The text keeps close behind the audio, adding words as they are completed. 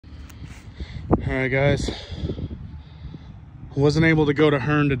All right, guys. Wasn't able to go to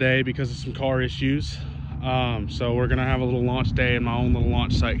Hearn today because of some car issues. So we're gonna have a little launch day in my own little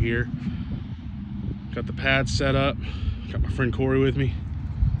launch site here. Got the pad set up. Got my friend Corey with me.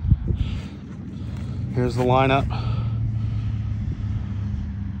 Here's the lineup.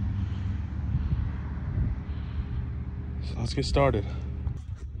 So let's get started.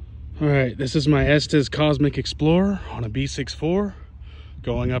 All right, this is my Estes Cosmic Explorer on a B64,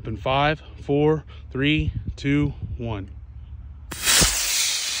 going up in 5, 4, 3, 2, 1.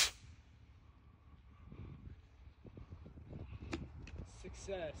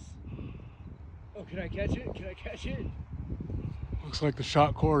 Success. Oh, can I catch it? Can I catch it? Looks like the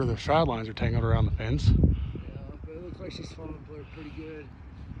shot cord or the shroud lines are tangled around the fins. Yeah, but it looks like she's falling pretty good.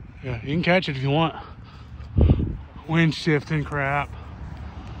 Yeah, you can catch it if you want. Wind shifting crap.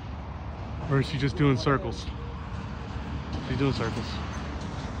 Or is she just doing circles? She's doing circles.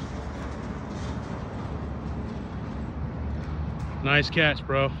 Nice catch,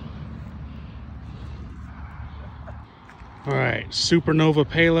 bro. All right, Supernova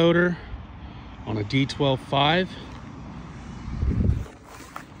payloader on a D12-5.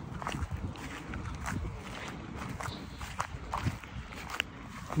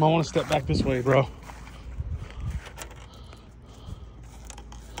 I might want to step back this way, bro.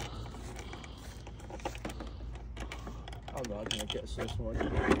 I'm not gonna catch this one.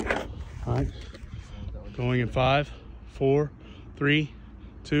 All right, going in 5, 4, 3,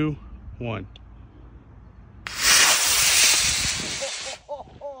 2, 1.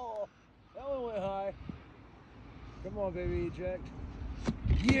 That one went high. Come on, baby, eject.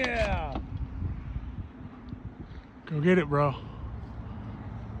 Yeah! Go get it, bro.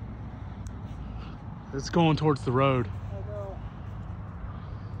 It's going towards the road. I know.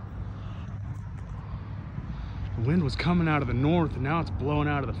 The wind was coming out of the north and now it's blowing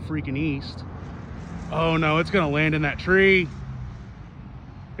out of the freaking east. Oh no, it's gonna land in that tree.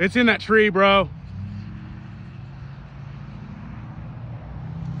 It's in that tree, bro.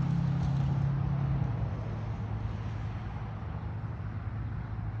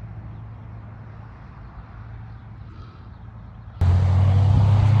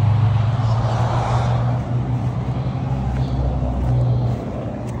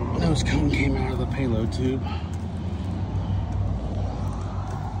 Nose cone came out of the payload tube.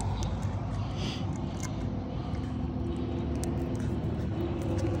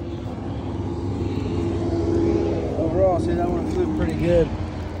 Overall, see, that one flew pretty good.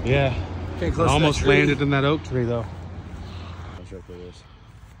 Yeah. Came close to Almost that tree. landed in that oak tree though.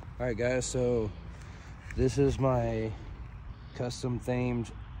 Alright guys, so this is my custom themed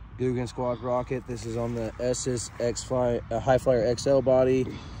Guggen Squad rocket. This is on the Estes High Flyer XL body.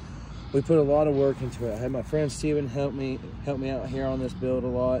 We put a lot of work into it. I had my friend Steven help me out here on this build a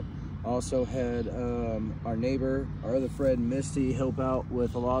lot. I also had our neighbor, our other friend Misty, help out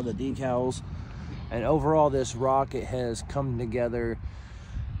with a lot of the decals. And overall, this rocket has come together,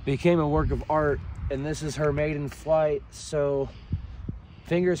 became a work of art, and this is her maiden flight. So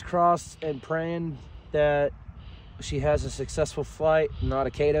fingers crossed and praying that she has a successful flight, not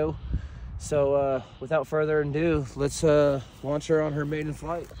a Kato. So without further ado, let's launch her on her maiden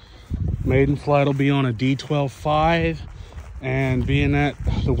flight. Maiden flight will be on a D12-5, and being that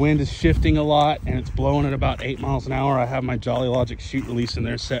the wind is shifting a lot and it's blowing at about 8 miles an hour, I have my Jolly Logic chute release in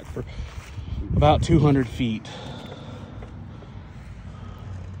there set for about 200 feet.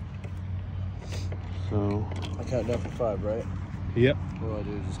 So I count down from 5, right? yep, What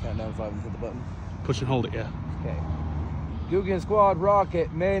do I do? Just count down to 5 and hit the button? push and hold it, yeah. Okay. Guggen Squad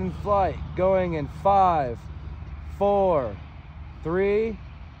rocket maiden flight going in 5, 4, 3,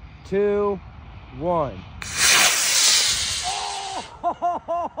 2, 1.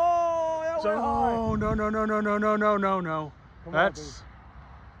 Oh, that went high. No. Come on, That's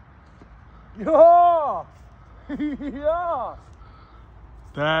Yeah! Yeah!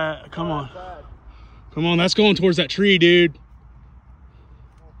 that. Come on, Bad. come on. That's going towards that tree, dude.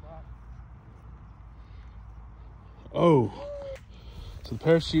 Oh, so the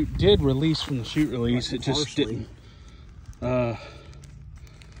parachute did release from the chute release. It just Partially. didn't.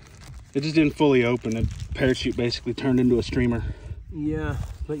 It just didn't fully open. The parachute basically turned into a streamer. Yeah,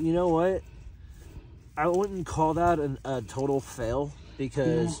 but you know what? I wouldn't call that a total fail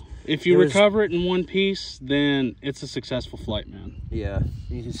because If you It was- recover it in one piece, then it's a successful flight, man. yeah,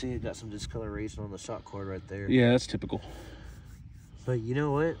 you can see it got some discoloration on the shot cord right there. Yeah, that's typical. But you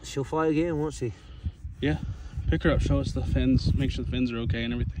know what? She'll fly again, won't she? Yeah, pick her up, show us the fins, make sure the fins are okay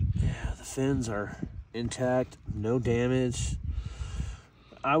and everything. Yeah, the fins are intact, no damage.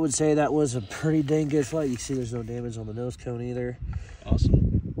 I would say that was a pretty dang good flight. You see there's no damage on the nose cone either.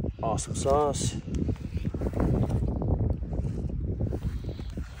 Awesome. awesome sauce.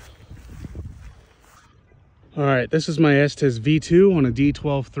 All right, this is my Estes V2 on a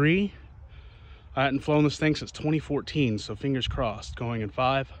D12.3. I hadn't flown this thing since 2014, so fingers crossed. Going in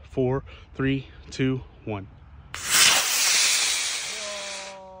 5, 4, 3, 2, 1.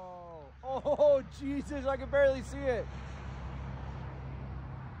 Whoa. Oh, Jesus, I can barely see it.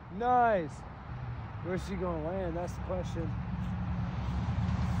 Nice. Where's she gonna land? That's the question.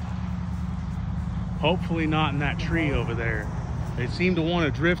 Hopefully not in that tree over there. They seem to want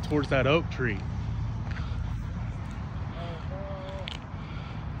to drift towards that oak tree.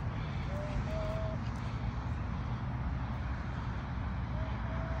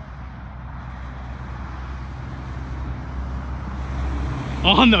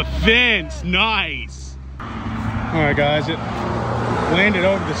 On the fence, nice. All right, guys, it landed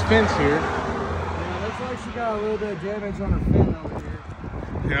over this fence here. Yeah, looks like she got a little bit of damage on her fin over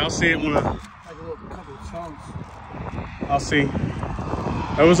here. Yeah, I'll see it when I... Like a little couple of chunks. I'll see.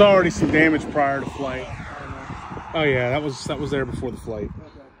 There was already some damage prior to flight. Oh yeah, that was there before the flight.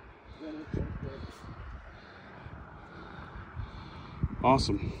 Okay.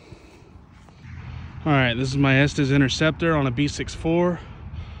 Awesome. All right, this is my Estes Interceptor on a B64.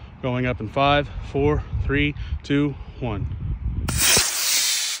 Going up in 5, 4, 3, 2, 1.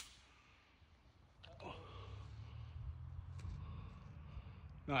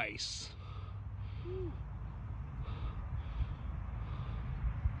 Nice.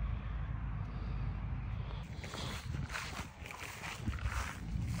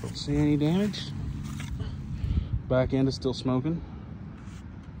 Don't see any damage. Back end is still smoking.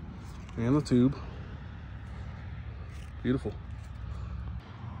 And the tube. Beautiful.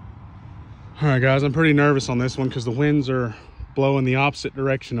 All right, guys, I'm pretty nervous on this one because the winds are blowing the opposite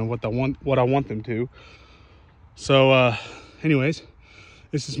direction of what I want them to. So, anyways,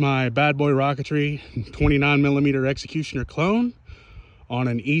 this is my Bad Boy Rocketry 29mm Executioner clone on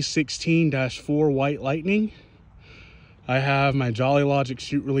an E16-4 White Lightning. I have my Jolly Logic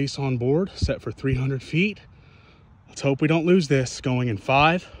chute release on board, set for 300 feet. Let's hope we don't lose this. Going in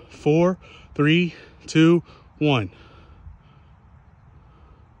 5, 4, 3, 2, 1.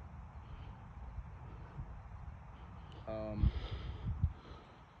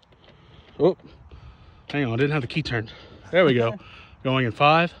 Oh, hang on, I didn't have the key turned. There we go. Going in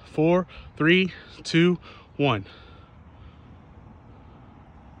 5, 4, 3, 2, 1.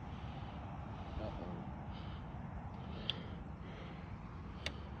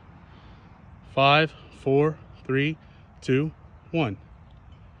 Five, 4, 3, 2, 1.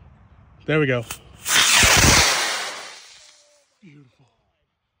 There we go. Beautiful.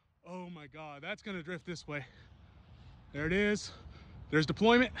 Oh my God, that's gonna drift this way. There it is. There's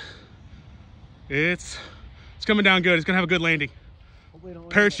deployment. It's coming down good. It's gonna have a good landing.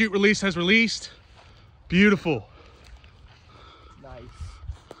 Parachute release has released. Beautiful. Nice.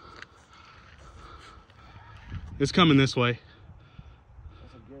 It's coming this way.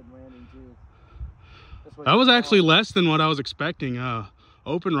 That's a good landing too. That was actually less than what I was expecting.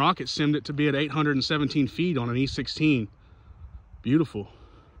 Open Rocket simmed it to be at 817 feet on an E16. Beautiful.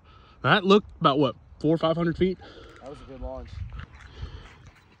 That looked about what, 400 or 500 feet? That was a good launch.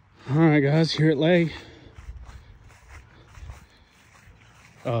 All right, guys, here it lay.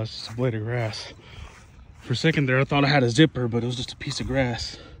 Oh, it's just a blade of grass. For a second there, I thought I had a zipper, but it was just a piece of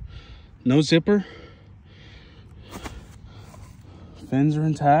grass. No zipper. Fins are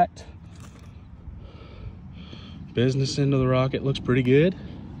intact. Business end of the rocket looks pretty good.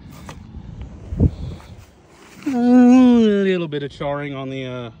 A little bit of charring on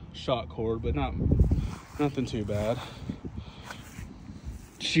the shock cord, but nothing too bad.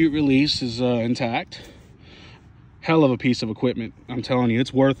 Chute release is intact. Hell of a piece of equipment. I'm telling you,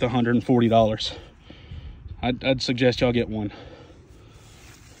 it's worth $140. I'd suggest y'all get one.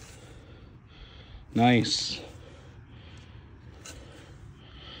 Nice.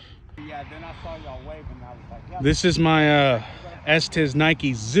 Yeah, then I saw y'all waving. I was like, yeah. This is my Estes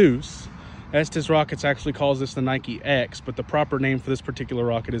Nike Zeus. Estes Rockets actually calls this the Nike X, but the proper name for this particular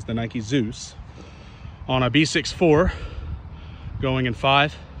rocket is the Nike Zeus. On a B64, going in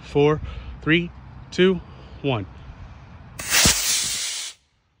 5, 4, 3, 2, 1.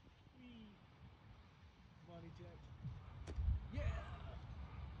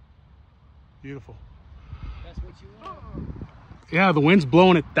 Beautiful. That's what you want. Yeah, the wind's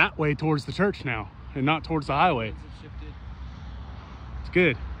blowing it that way towards the church now and not towards the highway. It's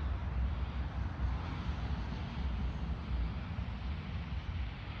good.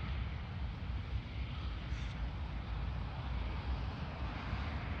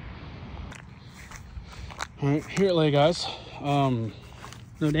 All right, here it lay, guys.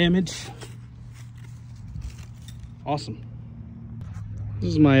 No damage. Awesome. This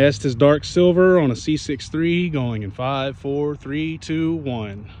is my Estes Dark Silver on a C63 going in 5, 4, 3, 2,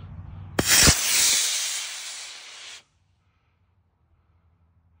 1.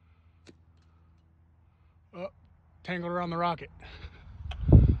 Oh, tangled around the rocket.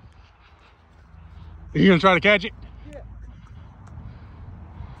 You gonna try to catch it? Yeah.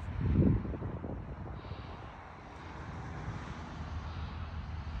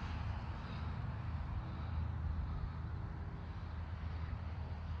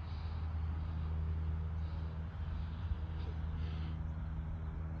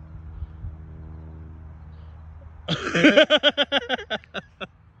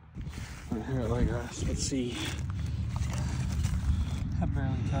 Here, like us. Let's see. I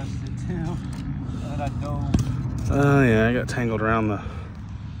barely touched it too. But I don't. Oh yeah, I got tangled around the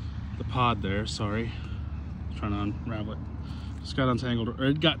pod there. Sorry, trying to unravel it. Just got untangled, or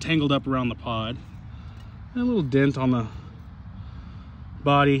it got tangled up around the pod. And a little dent on the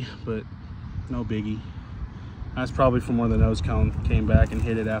body, but no biggie. That's probably from where the nose cone came back and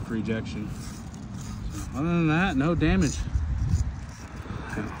hit it after ejection. So other than that, no damage.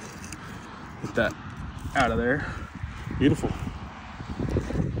 Get that out of there. Beautiful.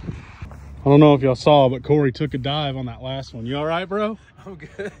 I don't know if y'all saw, but Corey took a dive on that last one. You all right, bro? I'm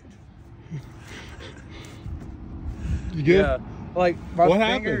good. You good? Yeah. Like my What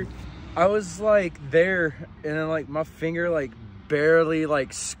finger, happened? I was like there, and then like my finger like barely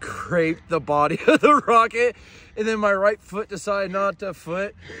like scraped the body of the rocket, and then my right foot decided not to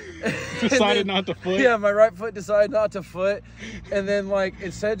foot. Decided not to foot? Yeah, my right foot decided not to foot, and then like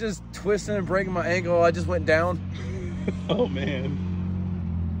instead of just twisting and breaking my ankle, I just went down. Oh man.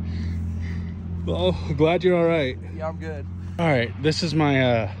 Well, glad you're all right. Yeah, I'm good. All right, this is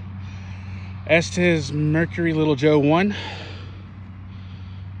my Estes Mercury Little Joe 1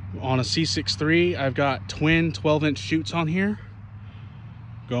 on a C63. I've got twin 12-inch shoots on here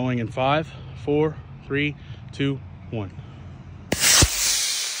going in 5, 4, 3, 2, 1.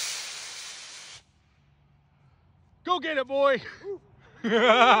 Go get it, boy.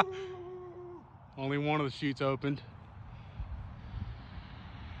 Only one of the chutes opened.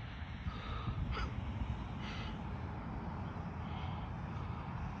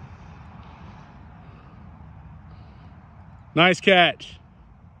 Nice catch.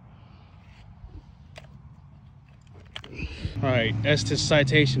 All right, Estes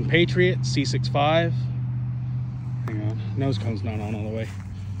Citation Patriot C65. Hang on, nose cone's not on all the way.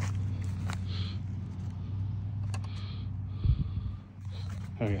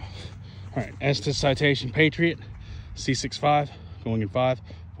 Oh yeah. All right, Estes Citation Patriot C65 going in 5,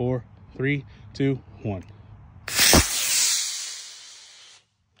 4, 3, 2, 1.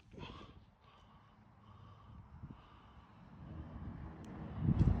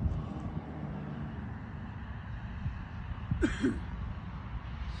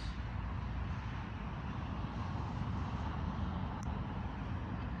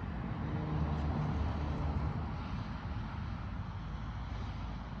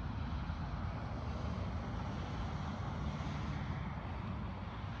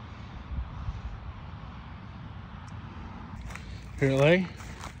 Here it lay.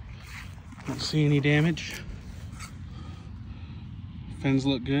 Don't see any damage. Fins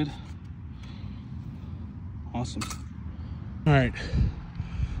look good. Awesome. All right,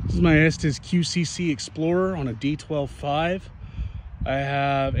 this is my Estes QCC Explorer on a D12.5. I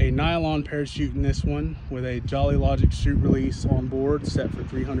have a nylon parachute in this one with a Jolly Logic chute release on board set for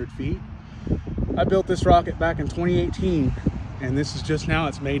 300 feet. I built this rocket back in 2018, and this is just now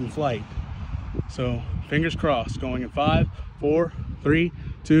its maiden flight. So fingers crossed, going in 5, 4, 3,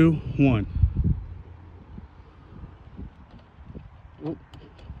 2, 1. Oh,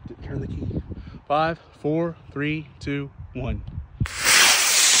 didn't turn the key. 5, 4, 3, 2, 1.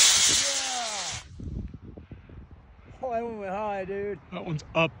 Oh, that one went high, dude. That one's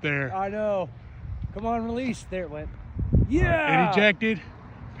up there. I know. Come on, release. There it went. Yeah! It ejected,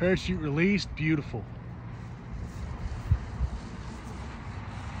 parachute released, beautiful.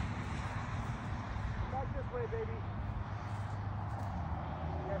 Back this way, baby.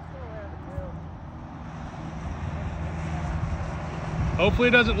 Yeah, still landing, Hopefully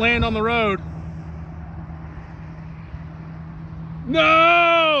it doesn't land on the road.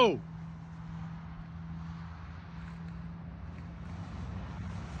 No!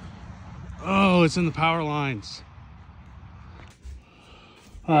 Oh, it's in the power lines.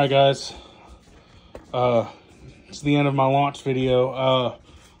 All right, guys. It's the end of my launch video.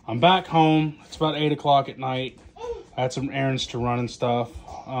 I'm back home. It's about 8 o'clock at night. I had some errands to run and stuff.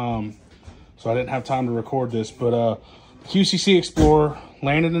 So I didn't have time to record this, but QCC Explorer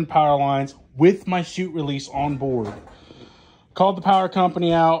landed in power lines with my chute release on board. Called the power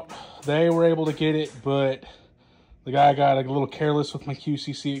company out. They were able to get it, but the guy got a little careless with my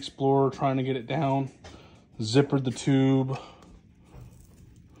QCC Explorer trying to get it down. Zippered the tube.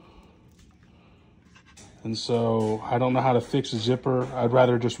 And so I don't know how to fix a zipper. I'd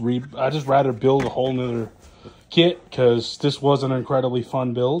rather just build a whole nother kit, because this was an incredibly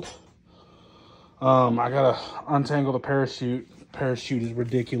fun build. I gotta untangle the parachute. The parachute is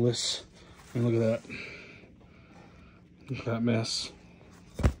ridiculous. And look at that. Look at that mess.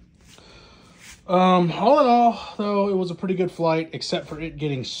 All in all, though, it was a pretty good flight, except for it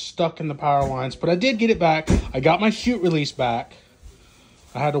getting stuck in the power lines. But I did get it back. I got my chute release back.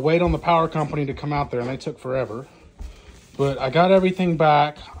 I had to wait on the power company to come out there, and they took forever. But I got everything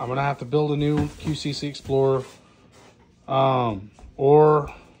back. I'm going to have to build a new QCC Explorer.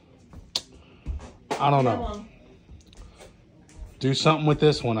 Or, I don't know. Do something with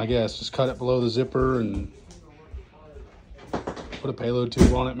this one, I guess. Just cut it below the zipper and put a payload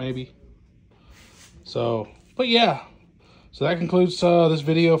tube on it, maybe. So, but yeah. So that concludes this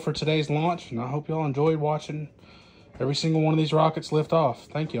video for today's launch. And I hope y'all enjoyed watching every single one of these rockets lift off.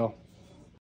 Thank y'all.